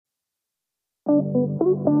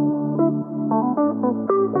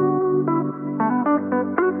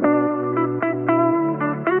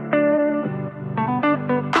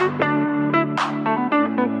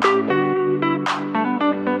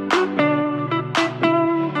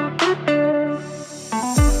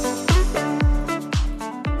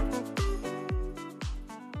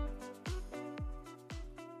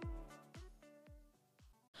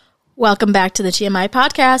Welcome back to the TMI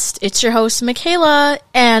podcast. It's your host, Michaela,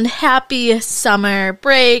 and happy summer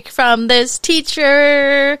break from this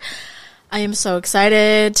teacher. I am so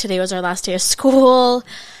excited. Today was our last day of school.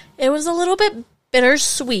 It was a little bit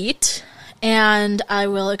bittersweet, and I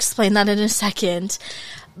will explain that in a second.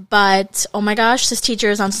 But, oh my gosh, this teacher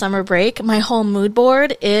is on summer break. My whole mood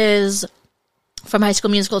board is from High School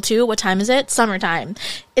Musical 2. What time is it? Summertime.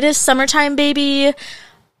 It is summertime, baby.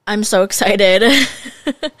 I'm so excited.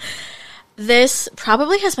 This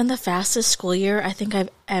probably has been the fastest school year I think I've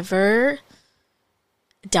ever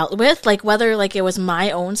dealt with. Like, whether like it was my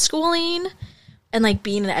own schooling and like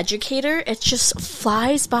being an educator, it just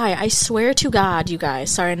flies by. I swear to God, you guys.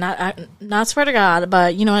 Sorry, not swear to God,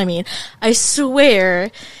 but you know what I mean. I swear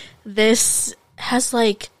this has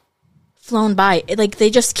like flown by. Like, they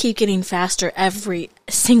just keep getting faster every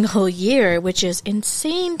single year, which is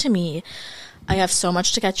insane to me. I have so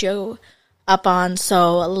much to catch you up on,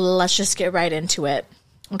 so let's just get right into it.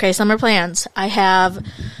 Okay, summer plans. I have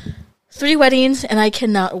 3 weddings, and I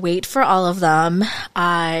cannot wait for all of them.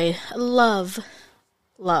 I love,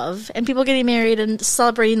 and people getting married and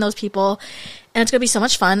celebrating those people, and it's going to be so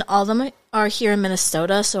much fun. All of them are here in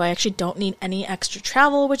Minnesota, so I actually don't need any extra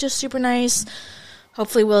travel, which is super nice.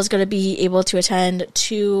 Hopefully Will is going to be able to attend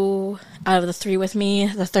 2 out of the 3 with me.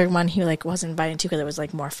 The third one he like wasn't invited to because it was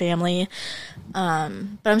like more family. But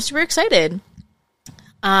I'm super excited.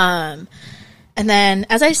 And then,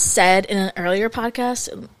 as I said in an earlier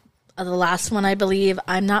podcast, the last one I believe,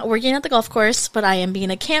 I'm not working at the golf course, but I am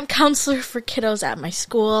being a camp counselor for kiddos at my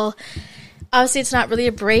school. Obviously, it's not really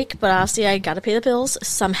a break, but obviously I got to pay the bills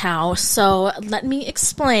somehow. So let me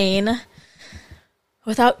explain,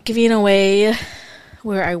 without giving away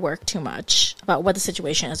where I work too much, about what the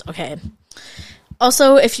situation is. Okay.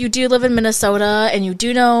 Also, if you do live in Minnesota and you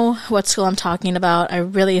do know what school I'm talking about, I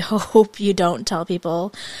really hope you don't tell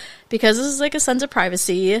people, because this is like a sense of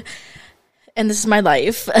privacy and this is my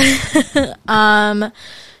life. I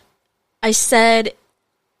said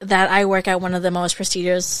that I work at one of the most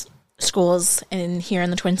prestigious schools here in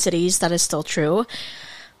the Twin Cities. That is still true.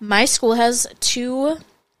 My school has 2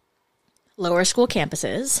 lower school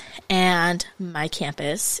campuses, and my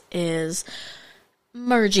campus is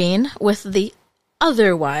merging with the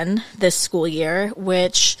other one this school year,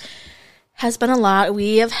 which has been a lot.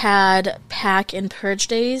 We have had pack and purge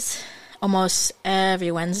days almost every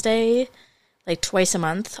Wednesday, like twice a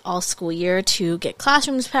month, all school year, to get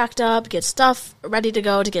classrooms packed up, get stuff ready to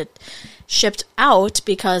go, to get shipped out,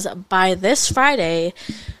 because by this Friday,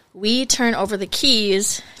 we turn over the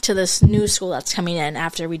keys to this new school that's coming in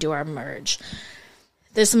after we do our merge.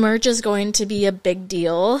 This merge is going to be a big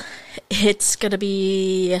deal. It's going to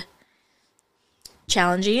be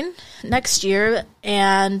challenging next year,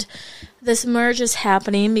 and this merge is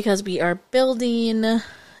happening because we are building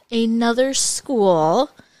another school.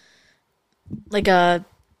 I'm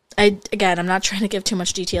not trying to give too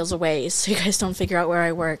much details away so you guys don't figure out where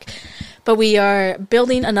I work, but we are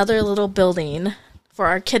building another little building for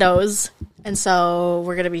our kiddos, and so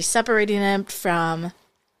we're going to be separating it from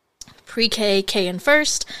pre-K, K and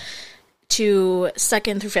first, to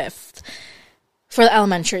 2nd through 5th for the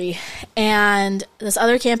elementary. And this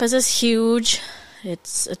other campus is huge.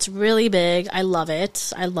 It's really big. I love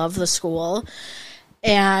it. I love the school.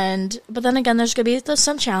 But then again, there's going to be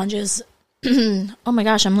some challenges. Oh my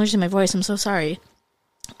gosh, I'm losing my voice. I'm so sorry.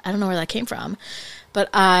 I don't know where that came from, but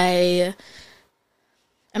I'm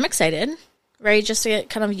excited. Right, just to get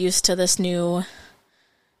kind of used to this new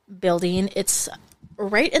building. It's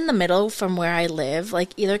right in the middle from where I live.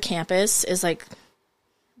 Like, either campus is like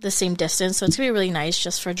the same distance, so it's going to be really nice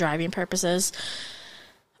just for driving purposes,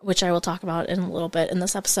 which I will talk about in a little bit in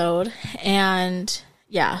this episode. And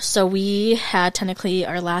yeah, so we had technically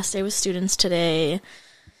our last day with students today.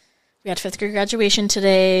 We had 5th grade graduation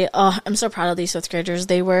today. Oh, I'm so proud of these 5th graders.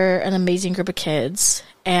 They were an amazing group of kids.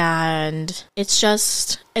 And it's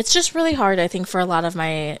just really hard, I think, for a lot of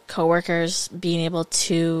my coworkers being able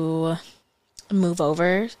to move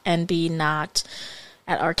over and be not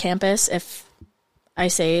at our campus, if I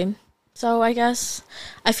say so, I guess.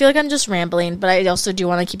 I feel like I'm just rambling, but I also do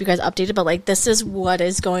want to keep you guys updated. But, like, this is what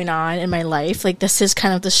is going on in my life. Like, this is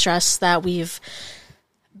kind of the stress that we've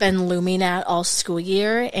been looming at all school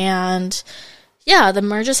year. And yeah, the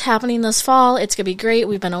merge is happening this fall. It's going to be great.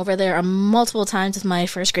 We've been over there multiple times with my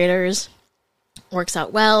first graders. Works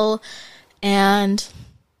out well. And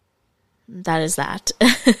that is that.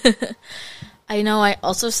 I know I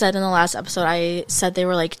also said in the last episode, I said there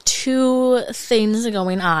were like 2 things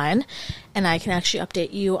going on, and I can actually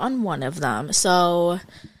update you on one of them. So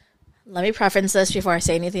let me preference this before I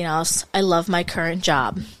say anything else. I love my current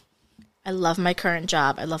job. I love my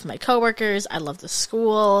coworkers. I love the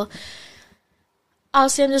school.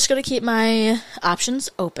 Honestly, I'm just going to keep my options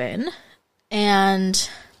open. And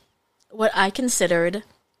what I considered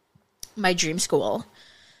my dream school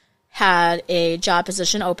had a job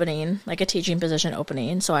position opening, like a teaching position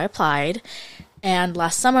opening. So I applied. And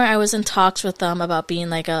last summer I was in talks with them about being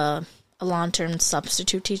like a long-term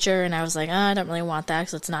substitute teacher. And I was like, I don't really want that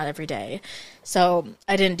because it's not every day. So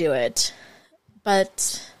I didn't do it.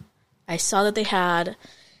 But I saw that they had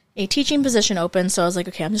a teaching position open. So I was like,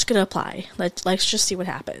 okay, I'm just going to apply. Let's just see what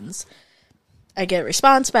happens. I get a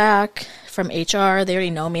response back from HR. They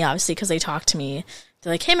already know me, obviously, because they talked to me.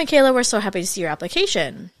 They're like, hey, Michaela, we're so happy to see your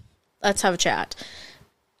application. Let's have a chat.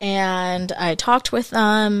 And I talked with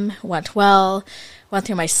them, went well, went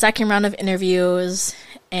through my second round of interviews,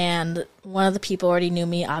 and one of the people already knew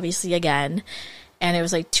me, obviously, again. And it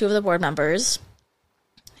was like 2 of the board members.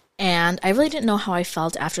 And I really didn't know how I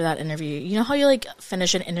felt after that interview. You know how you like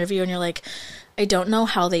finish an interview and you're like, I don't know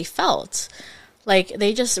how they felt. Like,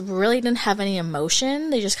 they just really didn't have any emotion.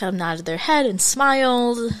 They just kind of nodded their head and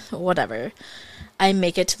smiled, whatever. I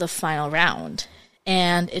make it to the final round.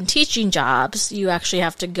 And in teaching jobs, you actually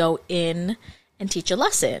have to go in and teach a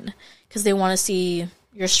lesson because they want to see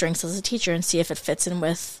your strengths as a teacher and see if it fits in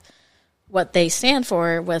with what they stand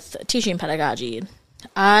for with teaching pedagogy.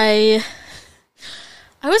 I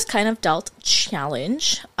was kind of dealt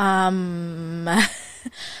challenge. I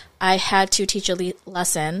had to teach a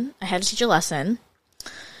lesson. I had to teach a lesson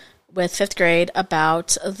with 5th grade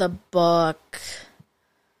about the book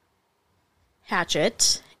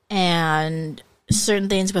Hatchet and certain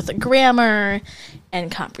things with grammar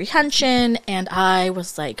and comprehension, and I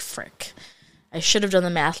was like, frick. I should have done the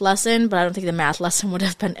math lesson, but I don't think the math lesson would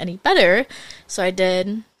have been any better, so I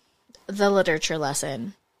did the literature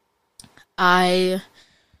lesson. I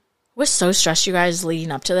was so stressed, you guys,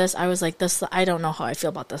 leading up to this. I was like, I don't know how I feel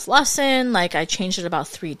about this lesson. Like, I changed it about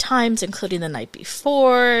 3 times, including the night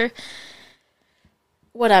before.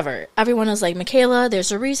 Whatever. Everyone was like, Michaela,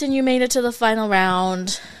 there's a reason you made it to the final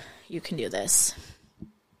round. You can do this.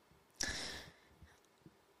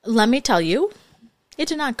 Let me tell you, it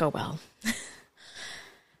did not go well.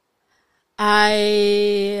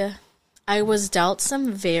 I was dealt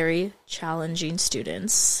some very challenging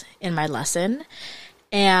students in my lesson,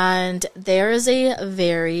 and there is a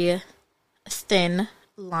very thin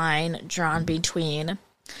line drawn between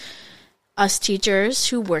us teachers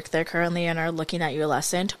who work there currently and are looking at your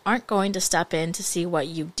lesson aren't going to step in to see what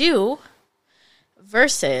you do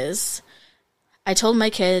versus I told my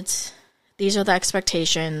kids, these are the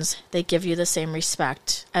expectations. They give you the same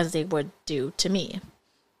respect as they would do to me.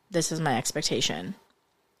 This is my expectation.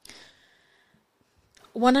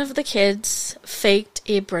 One of the kids faked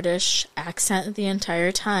a British accent the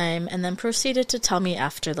entire time and then proceeded to tell me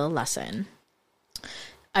after the lesson.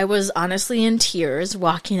 I was honestly in tears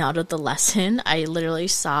walking out of the lesson. I literally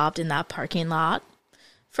sobbed in that parking lot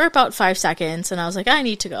for about 5 seconds, and I was like, I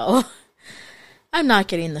need to go. I'm not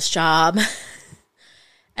getting this job.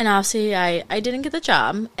 And obviously, I didn't get the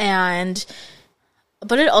job.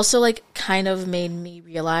 But it also, like, kind of made me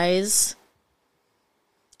realize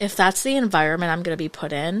if that's the environment I'm going to be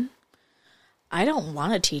put in, I don't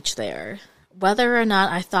want to teach there. Whether or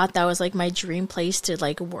not I thought that was, like, my dream place to,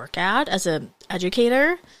 like, work at as an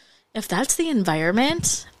educator, if that's the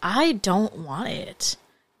environment, I don't want it,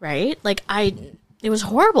 right? Like, it was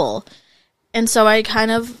horrible. And so I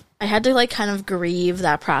had to, like, kind of grieve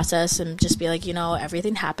that process and just be like,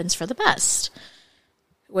 everything happens for the best,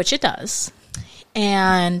 which it does.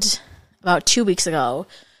 And about 2 weeks ago,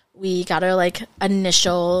 we got our, like,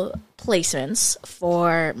 initial placements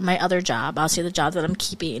for my other job. I'll say the job that I'm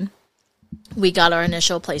keeping. We got our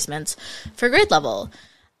initial placements for grade level.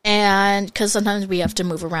 And because sometimes we have to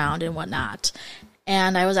move around and whatnot.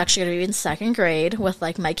 And I was actually going to be in 2nd grade with,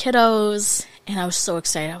 like, my kiddos. And I was so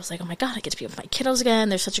excited. I was like, oh my God, I get to be with my kiddos again.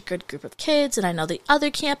 They're such a good group of kids. And I know the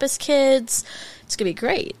other campus kids. It's going to be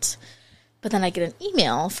great. But then I get an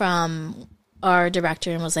email from our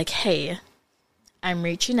director and was like, hey, I'm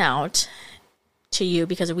reaching out to you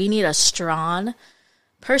because we need a strong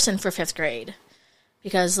person for 5th grade.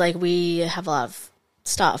 Because, like, we have a lot of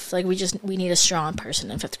stuff. Like, we need a strong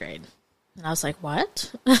person in 5th grade. And I was like,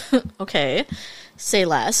 what? Okay, say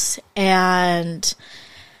less. And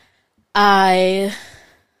I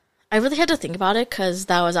really had to think about it because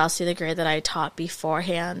that was also the grade that I taught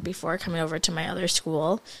beforehand, before coming over to my other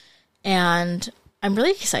school. And I'm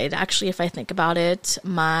really excited, actually, if I think about it.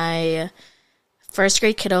 My first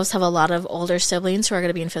grade kiddos have a lot of older siblings who are going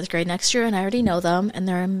to be in 5th grade next year, and I already know them, and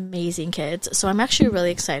they're amazing kids. So I'm actually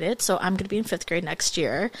really excited. So I'm going to be in 5th grade next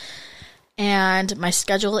year. And my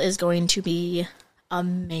schedule is going to be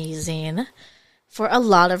amazing for a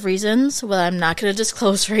lot of reasons. Well, I'm not going to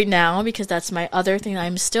disclose right now because that's my other thing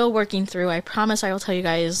I'm still working through. I promise I will tell you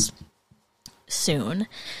guys soon.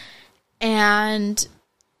 And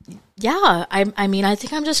yeah, I mean, I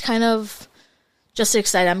think I'm just kind of just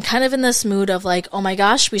excited. I'm kind of in this mood of like, oh my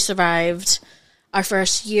gosh, we survived our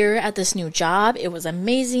first year at this new job. It was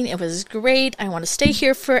amazing. It was great. I want to stay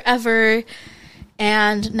here forever.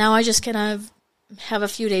 And now I just kind of have a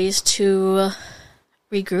few days to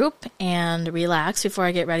regroup and relax before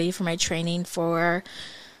I get ready for my training for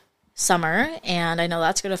summer. And I know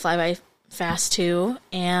that's going to fly by fast too.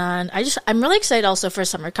 And I'm really excited also for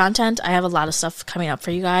summer content. I have a lot of stuff coming up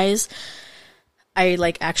for you guys. I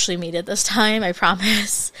actually made it this time, I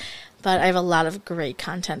promise. But I have a lot of great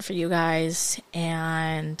content for you guys.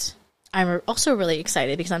 And I'm also really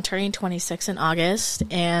excited because I'm turning 26 in August,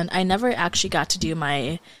 and I never actually got to do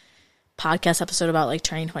my podcast episode about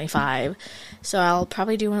turning 25. So I'll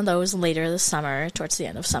probably do one of those later this summer, towards the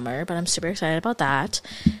end of summer, but I'm super excited about that.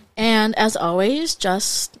 And as always,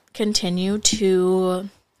 just continue to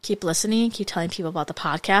keep listening, keep telling people about the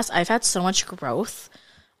podcast. I've had so much growth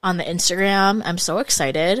on the Instagram. I'm so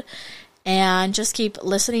excited. And just keep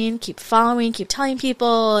listening, keep following, keep telling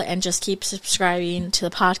people, and just keep subscribing to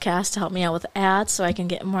the podcast to help me out with ads so I can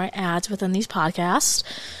get more ads within these podcasts.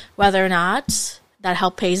 Whether or not that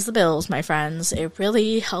help pays the bills, my friends. It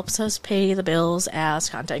really helps us pay the bills as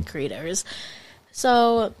content creators.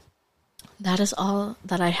 So that is all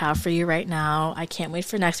that I have for you right now. I can't wait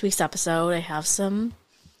for next week's episode. I have some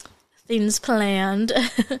things planned.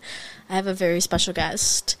 I have a very special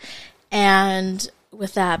guest. And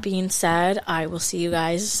with that being said, I will see you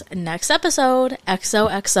guys next episode.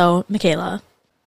 XOXO, Michaela.